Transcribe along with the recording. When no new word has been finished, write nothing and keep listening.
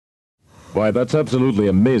Why, that's absolutely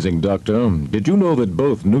amazing, Doctor. Did you know that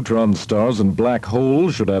both neutron stars and black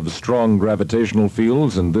holes should have strong gravitational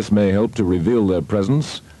fields, and this may help to reveal their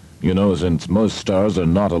presence? You know, since most stars are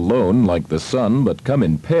not alone, like the sun, but come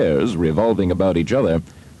in pairs, revolving about each other,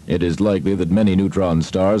 it is likely that many neutron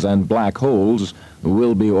stars and black holes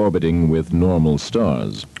will be orbiting with normal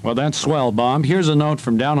stars. Well, that's swell, Bob. Here's a note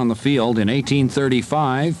from down on the field. In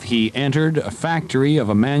 1835, he entered a factory of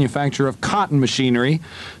a manufacturer of cotton machinery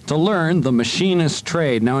to learn the machinist's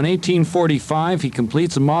trade. Now, in 1845, he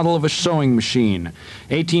completes a model of a sewing machine.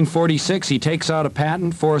 1846, he takes out a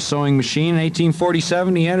patent for a sewing machine. In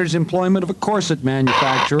 1847, he enters employment of a corset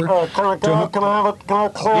manufacturer. Can I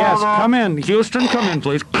clear Yes, that? come in. Houston, come in,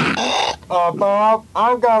 please. Bob,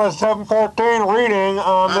 I've got a 714 reading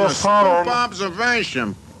on And a this scoop pattern,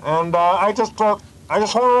 observation. and I just want to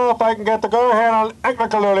know if I can get the go-ahead on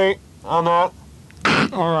technically on that.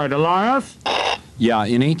 All right, Elias. Yeah,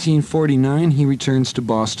 in 1849, he returns to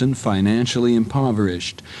Boston, financially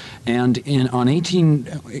impoverished. And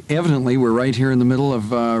evidently, we're right here in the middle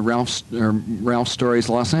of Ralph Story's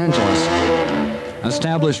Los Angeles.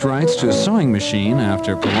 Established rights to a sewing machine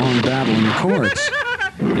after prolonged battle in the courts.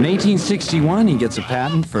 In 1861, he gets a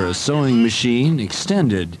patent for a sewing machine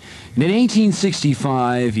extended. And in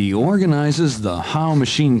 1865, he organizes the Howe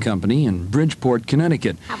Machine Company in Bridgeport,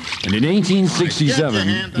 Connecticut. And in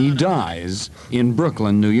 1867, he dies in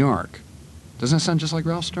Brooklyn, New York. Doesn't that sound just like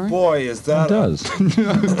Ralph's story? Boy, is that... It does.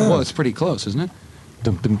 Well, it's pretty close, isn't it?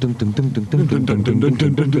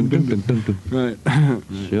 Right.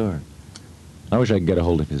 Sure. I wish I could get a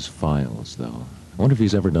hold of his files, though. I wonder if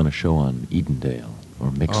he's ever done a show on Edendale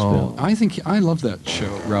or Mixville. Oh, I love that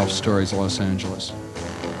show, Ralph Story's Los Angeles.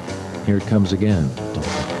 Here it comes again.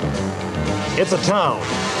 It's a town.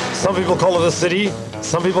 Some people call it a city.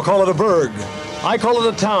 Some people call it a burg. I call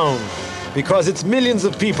it a town because it's millions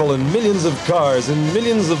of people and millions of cars and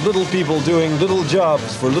millions of little people doing little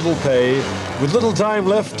jobs for little pay with little time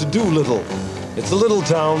left to do little. It's a little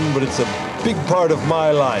town, but it's a big part of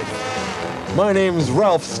my life. My name's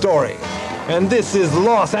Ralph Story, and this is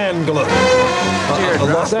Los Angeles.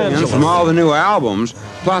 Los Angeles. From all the new albums,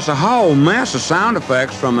 plus a whole mess of sound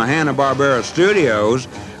effects from the Hanna-Barbera studios,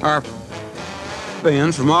 are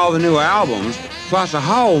spins from all the new albums, plus a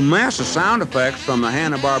whole mess of sound effects from the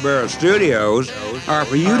Hanna-Barbera studios, are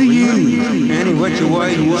for you to use any which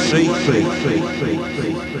way you see fit.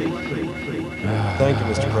 Thank you,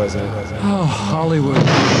 Mr. President. Oh, Hollywood.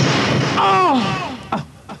 Oh!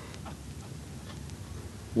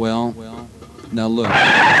 Well, now look.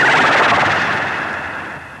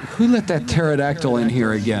 Who let that pterodactyl in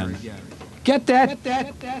here again? Get the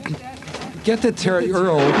pterodactyl.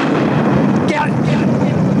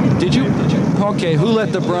 Did you? Okay, who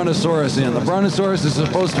let the brontosaurus in? The brontosaurus is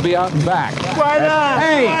supposed to be out and back. Why not?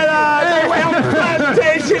 Hey! Why not? They have a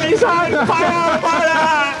plantation. He's on fire.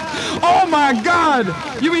 Oh my God!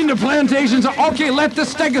 You mean the plantations? Okay, let the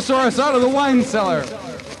stegosaurus out of the wine cellar.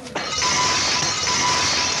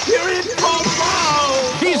 Here it comes now.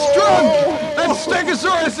 He's drunk! That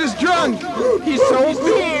stegosaurus is drunk! He's so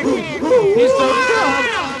big. He's so drunk!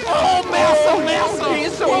 Oh, massive!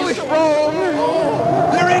 He's so strong.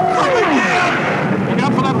 Here it comes again. Look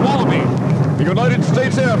out for that wallaby! The United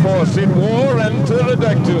States Air Force in War and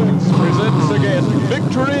Pterodactyls presents again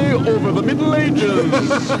victory over the Middle Ages.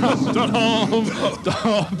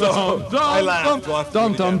 I laughed.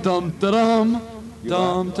 Dum dum dum dum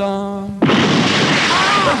dum dum.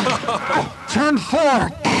 Turn 4.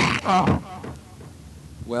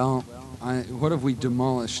 Well, what have we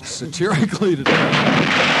demolished satirically today?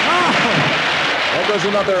 There goes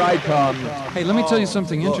another icon. Hey, let me tell you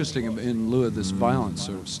something interesting in lieu of this violent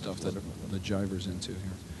sort of stuff that the Jiver's into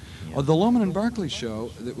here. The Loman and Barkley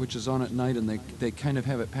show, which is on at night, and they kind of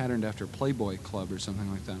have it patterned after Playboy Club or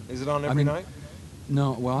something like that. Is it on every night?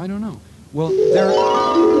 No, well, I don't know. Well,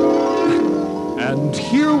 and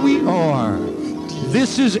here we are.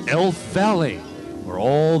 This is Elf Valley, where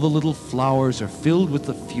all the little flowers are filled with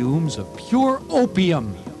the fumes of pure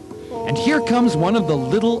opium. And here comes one of the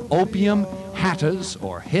little opium hattas,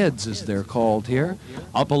 or heads as they're called here,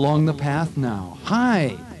 up along the path now.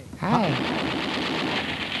 Hi. Hi.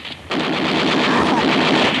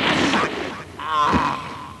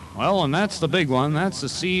 Well, and that's the big one. That's the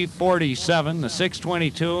C-47, the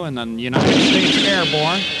 622, and the United States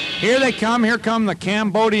Airborne. Here they come. Here come the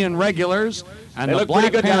Cambodian regulars. And They the look pretty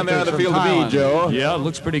Black good down there on the Panthers field from of Thailand. V, Joe. Yeah, it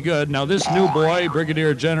looks pretty good. Now, this new boy,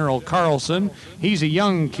 Brigadier General Carlson, he's a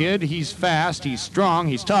young kid. He's fast, he's strong,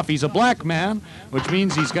 he's tough. He's a black man, which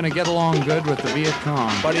means he's going to get along good with the Viet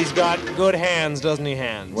Cong. But he's got good hands, doesn't he,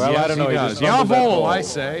 Hans? Well, Yes, I don't know. he He does. just fumbled that Jawohl, ball. I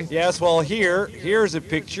say. Yes, well, here's a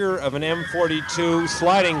picture of an M42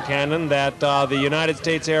 sliding cannon that the United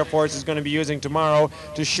States Air Force is going to be using tomorrow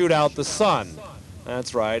to shoot out the sun.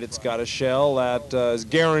 That's right. It's got a shell that is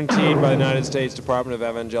guaranteed by the United States Department of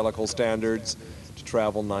Evangelical Standards to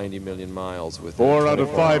travel 90 million miles with 4 out of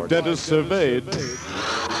 24 5 hours. dentists surveyed.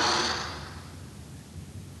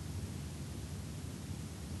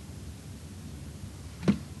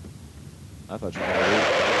 I thought you had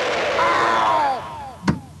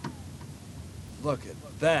it. Look at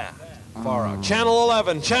that. Far out. Channel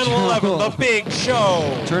 11, Channel 11, the big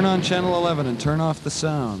show. Turn on Channel 11 and turn off the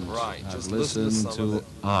sound. Right, I've just listen to some of it.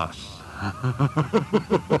 Us. A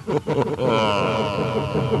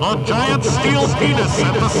giant steel penis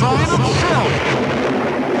at the side of the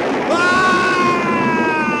shell.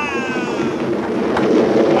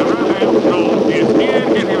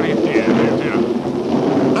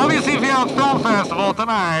 WCPL Film Festival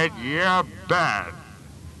tonight, yeah, bad.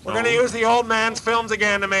 We're going to use the old man's films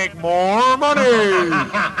again to make more money.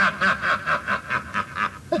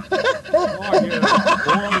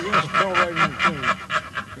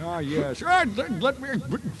 Oh, yes. Let me,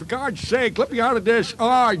 for God's sake, let me out of this.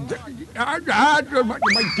 My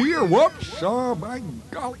dear, whoops. Oh, my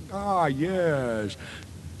golly. Ah, yes.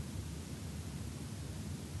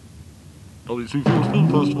 WCPL Film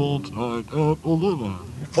Festival tonight at 11.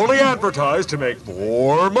 Fully advertised to make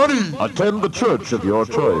more money. Attend the church of your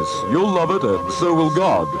choice. You'll love it, and so will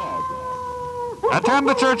God. Attend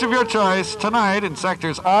the church of your choice tonight in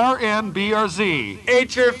sectors R, N, B, or Z.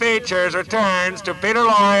 Feature Features returns to Peter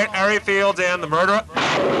Lorre, Harry Fields, and the murderer.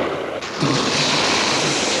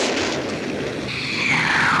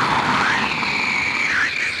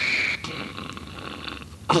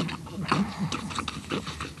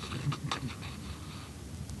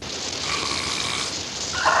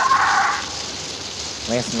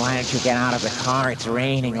 Listen, why don't you get out of the car? It's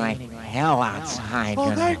raining like hell outside.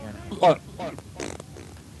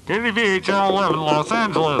 KTV Channel 11, Los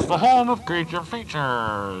Angeles, the home of Creature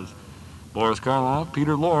Features. Boris Karloff,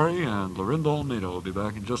 Peter Lorre, and Lorinda Almeida will be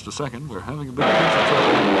back in just a second. We're having a bit of pizza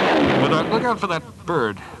trouble. But look out for that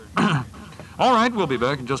bird. All right, we'll be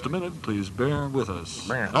back in just a minute. Please bear with us.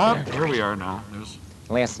 Here we are now.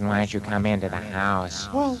 Listen, why don't you come into the house?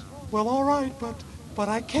 Well, all right, but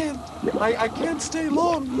I can't. I can't stay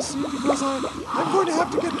long, you see, because I'm going to have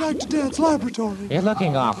to get back to Dad's laboratory. You're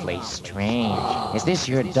looking awfully strange. Is this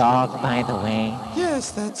your dog, by the way?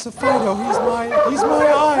 Yes, that's a Fido. He's my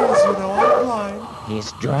eyes, you know. I'm blind.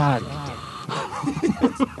 He's drugged.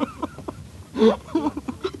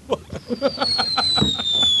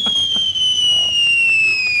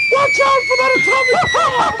 Watch out for that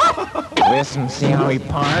atomic bomb! Listen, see how he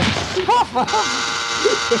parks?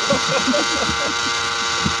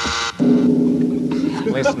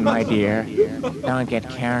 Listen, my dear, don't get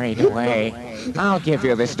carried away. I'll give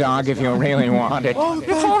you this dog if you really want it. Oh,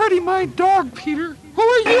 It's already my dog, Peter. Who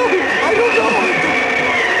are you? I don't know.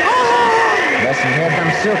 Listen, here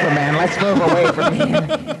comes Superman. Let's move away from here.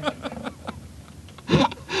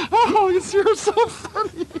 Oh, you're so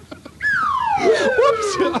funny.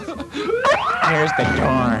 Whoops. Here's the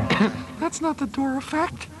door. That's not the door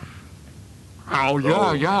effect. Oh,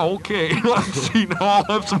 yeah, okay. See, now I'll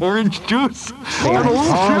have some orange juice. See,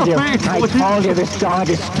 I told you this dog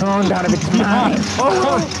is stoned out of its mind. Give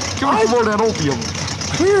me some more of that opium.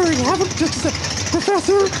 Clearing, haven't just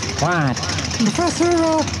Professor, What? Professor,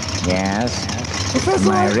 Yes? Professor.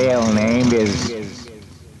 My real name is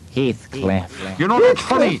Heathcliff. You know, that's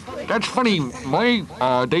funny. That's funny. My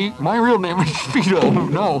real name is Speedo.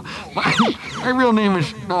 No, my real name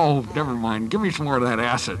is... No, never mind. Give me some more of that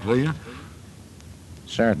acid, will you?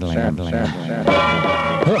 Certainly.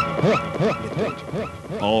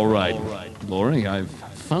 All right, Lorre, I've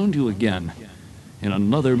found you again in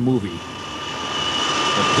another movie.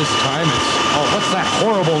 But this time it's... Oh, what's that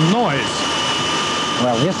horrible noise?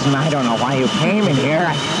 Well, listen, I don't know why you came in here.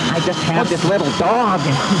 I just have this little dog.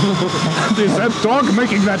 Is that dog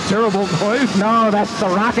making that terrible noise? No, that's the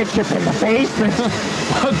rocket ship in the basement.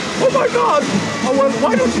 Oh my God! Oh, well,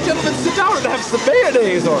 why don't you gentlemen sit down and have some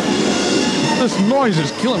mayonnaise or... This noise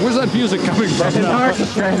is killing. Where's that music coming from There's an now?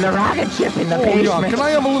 orchestra in the rocket ship in the Oh, yeah. basement. Can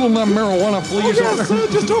I have a little marijuana, please? Yes,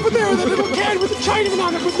 just over there, the little can with the Chinaman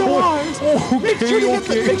on it with no eyes. Make sure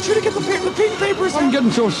to get the pink papers. I'm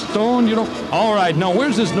getting so stoned, you know. All right, now,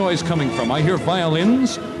 where's this noise coming from? I hear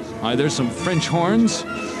violins. There's some French horns.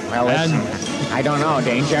 Well, listen, I don't know,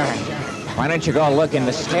 Danger. Why don't you go look in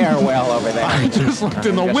the stairwell over there? I just looked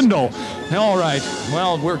in the window. All right.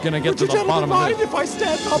 Well, we're going to get to the bottom of it. if I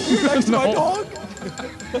stand up here next to my No. dog?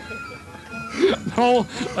 No,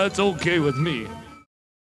 that's okay with me.